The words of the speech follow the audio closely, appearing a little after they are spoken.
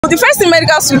The first thing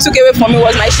medical school took away from me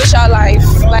was my social life.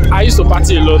 I used to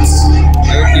party a lot.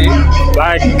 Okay.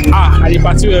 I did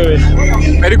party well.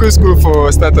 Medical school,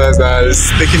 for starters, has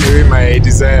taken away my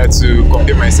desire to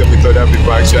compare myself with other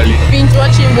people actually. Binge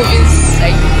watching movies,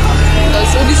 because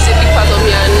movies is a big part of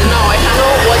me, and now I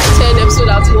cannot watch 10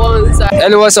 episodes at once.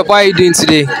 Hello, what's up? How are you doing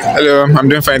today? Hello, I'm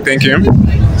doing fine, thank you.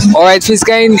 Alright, please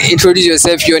can you introduce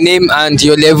yourself, your name and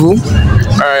your level?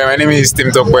 Alright, my name is Tim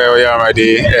Tokwe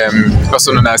Oyaramade,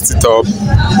 also known as T-Top.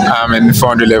 I'm in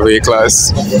 400 level A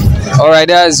class. Alright,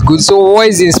 that's good. So what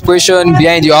is the inspiration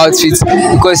behind your outfit?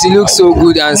 Because you look so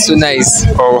good and so nice.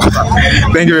 Oh,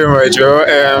 thank you very much. Well,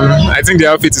 I think the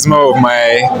outfit is more of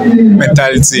my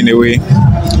mentality in a way.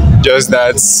 Just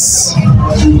that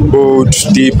bold,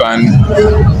 deep,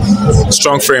 and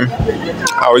strong frame,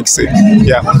 I would say.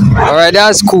 Yeah. Alright,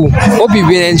 that's cool. Hope you've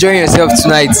been enjoying yourself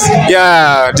tonight.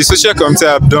 Yeah, the social committee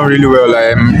have done really well.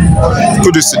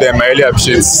 Kudos to them. I really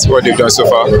appreciate what they've done so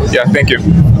far. Yeah, thank you.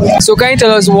 So can you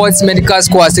tell us what medical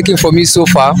school has taken from you so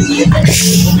far?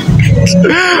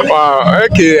 Wow,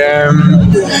 okay.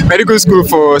 Medical school,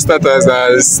 for starters,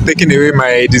 has taken away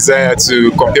my desire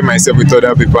to compare myself with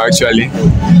other people actually.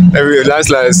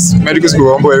 Last medical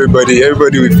school humble everybody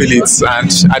will feel it,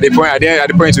 and at the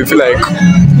point we feel like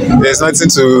there's nothing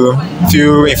to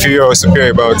feel inferior or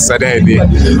superior about at the end of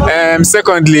the day.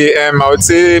 Secondly, I would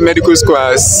say medical school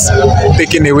has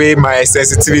taken away my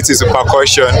sensitivity to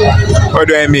percussion. What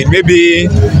do I mean? Maybe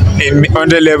in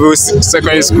under levels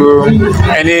secondary school,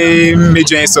 any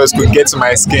major insults could get to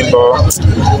my skin, but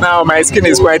now my skin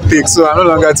is quite thick, so I'm no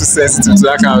longer too sensitive to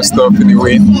that kind of stuff in a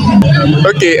way.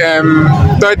 Okay,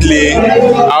 thirdly,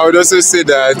 I would also say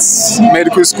that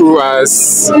medical school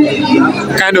has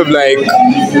kind of like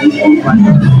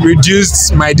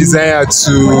reduced my desire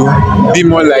to be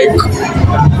more like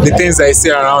the things I see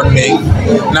around me.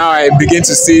 Now I begin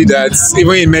to see that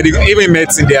even in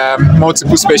medicine, there are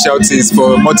multiple specialties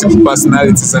for multiple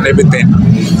personalities and everything.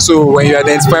 So when you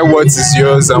identify what is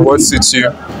yours and what suits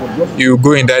you, you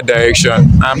go in that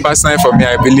direction. And personally, for me,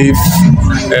 I believe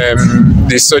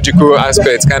the surgical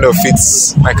aspect kind of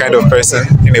fits my kind of person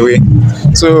in a way.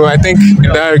 So I think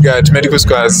in that regard, medical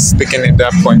school has taken in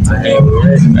that point.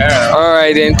 All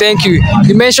right, then thank you.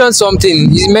 You mentioned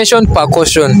something. You mentioned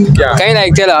percussion. Yeah. Can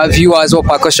you tell our viewers what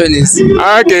percussion is?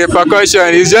 Okay,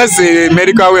 percussion is just a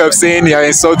medical way of saying you're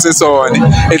insulting someone.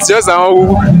 It's just how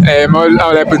would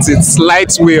I put it,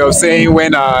 slight way of saying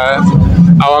when our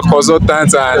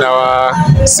consultants and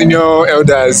our senior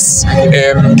elders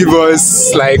give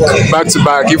us like back to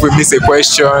back if we miss a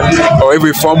question or if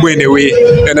we fumble in a way.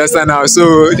 You understand now?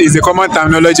 So it's a common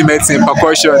terminology medicine,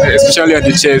 percussion, especially on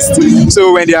the chest.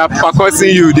 So when they are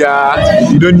percussing you,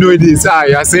 you don't know this.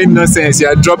 You are saying nonsense. You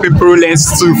are dropping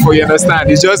purulence too. For you understand?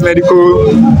 It's just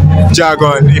medical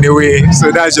jargon in a way.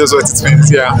 So that's just what it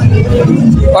means. Yeah.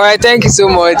 All right. Thank you so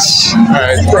much. All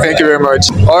right. Thank you very much.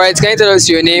 All right. Can you tell us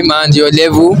your name and your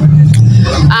level?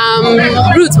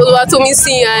 Ruth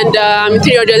Oluwatomisi, and I'm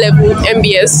 300 level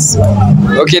MBS.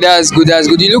 Okay, that's good. That's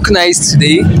good. You look nice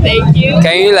today. Thank you.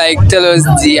 Can you tell us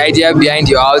the idea behind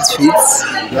your outfits?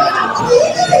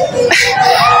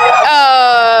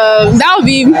 That would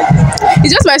be.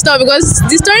 It's just my style, because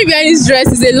the story behind this dress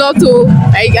is a lot.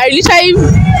 I literally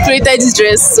created this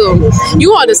dress, so you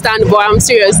won't understand. But I'm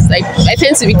serious. I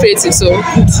tend to be creative, so.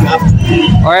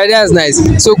 All right, that's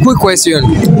nice. So, quick question: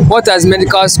 what has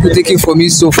medical school taken from you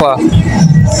so far?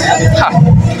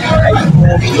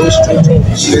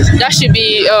 That should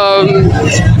be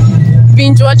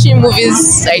binge watching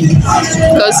movies,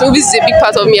 because movies is a big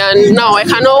part of me, and now I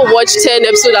cannot watch 10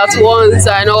 episodes at once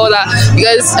and all that,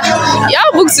 because you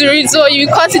have books to read, so you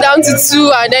cut it down to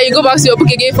 2 and then you go back to your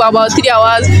book again for about 3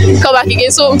 hours, come back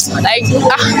again. So it's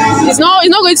not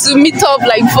going to meet up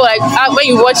like before, when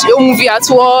you watch a movie at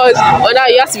once, or now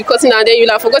you have to be cutting and then you'll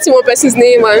have forgotten one person's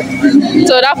name, and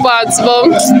so that part.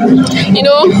 But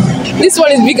this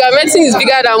one is bigger. Medicine is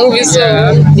bigger than movies, so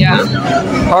yeah.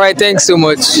 All right, thanks so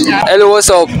much. Hello, what's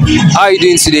up? How are you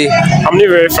doing today? I'm doing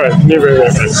very fine.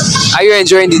 Are you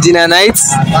enjoying the dinner night?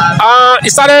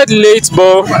 It started late,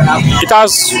 but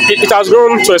it has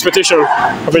grown to expectation.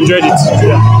 I've enjoyed it.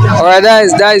 Yeah. All right,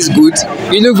 that is good.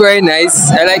 You look very nice.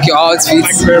 I like your outfit.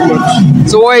 Thank you very much.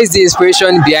 So what is the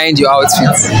inspiration behind your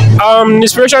outfit? The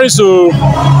inspiration is to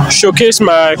showcase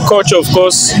my culture, of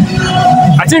course.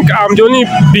 I think I'm the only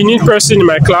Benin person in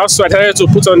my class, so I decided to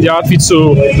put on the outfit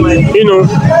to,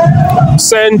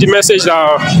 send the message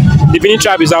that the Benin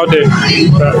tribe is out there.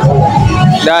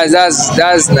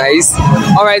 That's nice.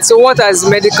 All right. So what has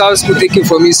medical school taken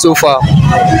from you so far?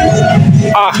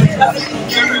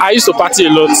 I used to party a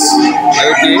lot.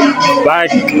 Okay.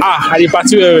 Like I did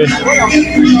party well.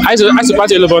 I used to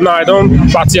party a lot, but now I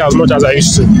don't party as much as I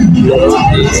used to.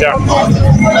 Yeah.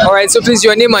 All right. So please,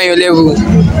 your name and your level.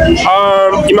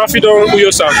 Imafidon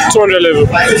Uyosa, 200 level.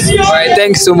 All right.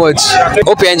 Thanks so much.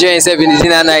 Hope you're enjoying yourself in the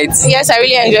dinner night. Yes, I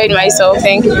really enjoyed myself.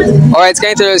 Thank you. All right. Can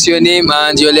you tell us your name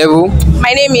and your level?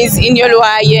 My name is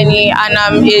Inyoluwa Yeni, and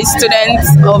I'm a student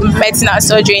of medicine and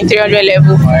surgery in 300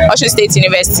 level, Osun State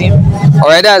University. All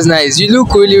right, that's nice. You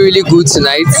look really good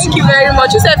tonight. Thank you very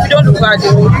much. You said you don't look bad.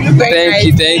 You look very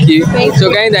nice. Thank you.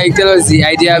 So can you tell us the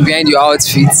idea behind your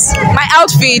outfits? My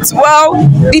outfit, well,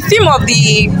 the theme of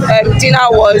the dinner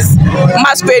was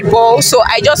masquerade ball, so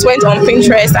I just went on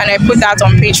Pinterest and I put that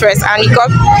on Pinterest, and it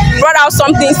brought out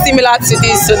something similar to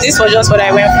this. So this was just what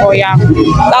I went for. Yeah,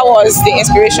 that was the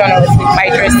inspiration of my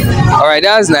dress. All right,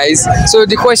 that's nice. So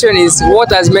the question is,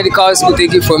 what has medical school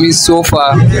taken from you so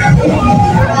far?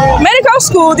 Medical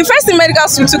school, the first thing medical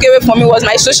school took away from me was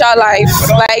my social life.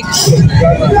 Like,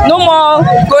 no more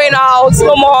going out,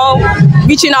 no more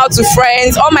reaching out to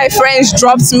friends. All my friends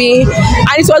dropped me,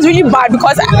 and it was really bad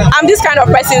because I'm this kind of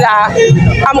person that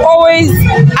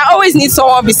I always need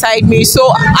someone beside me.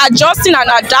 So adjusting and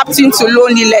adapting to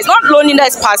loneliness, not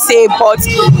loneliness per se, but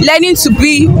learning to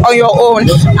be on your own.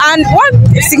 And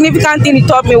one significant thing it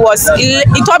taught me was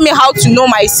it taught me how to know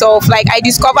myself. Like, I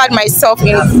discovered myself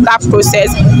in that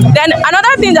process. Then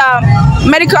another thing that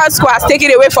medical school has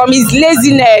taken away from me is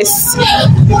laziness.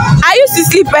 I used to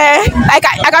sleep like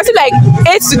I can sleep like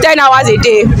 8 to 10 hours a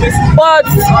day, but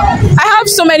I have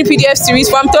so many PDF series,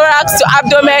 from thorax to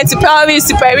abdomen to pelvis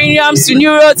to perineum to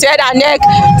neuro to head and neck.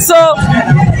 So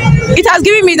it has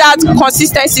given me that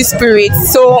consistency spirit.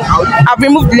 So I've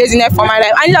removed laziness from my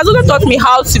life, and it has also taught me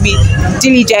how to be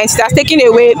diligent. It has taken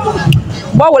away,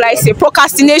 what will I say,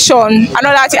 procrastination.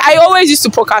 Another thing, I always used to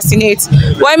procrastinate,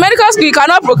 but in medical school you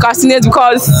cannot procrastinate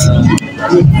because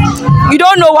you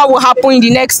don't know what will happen in the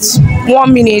next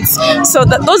 1 minute. So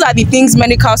those are the things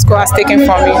medical school has taken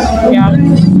from me. Yeah.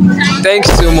 Thanks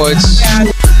so much.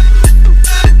 Yeah.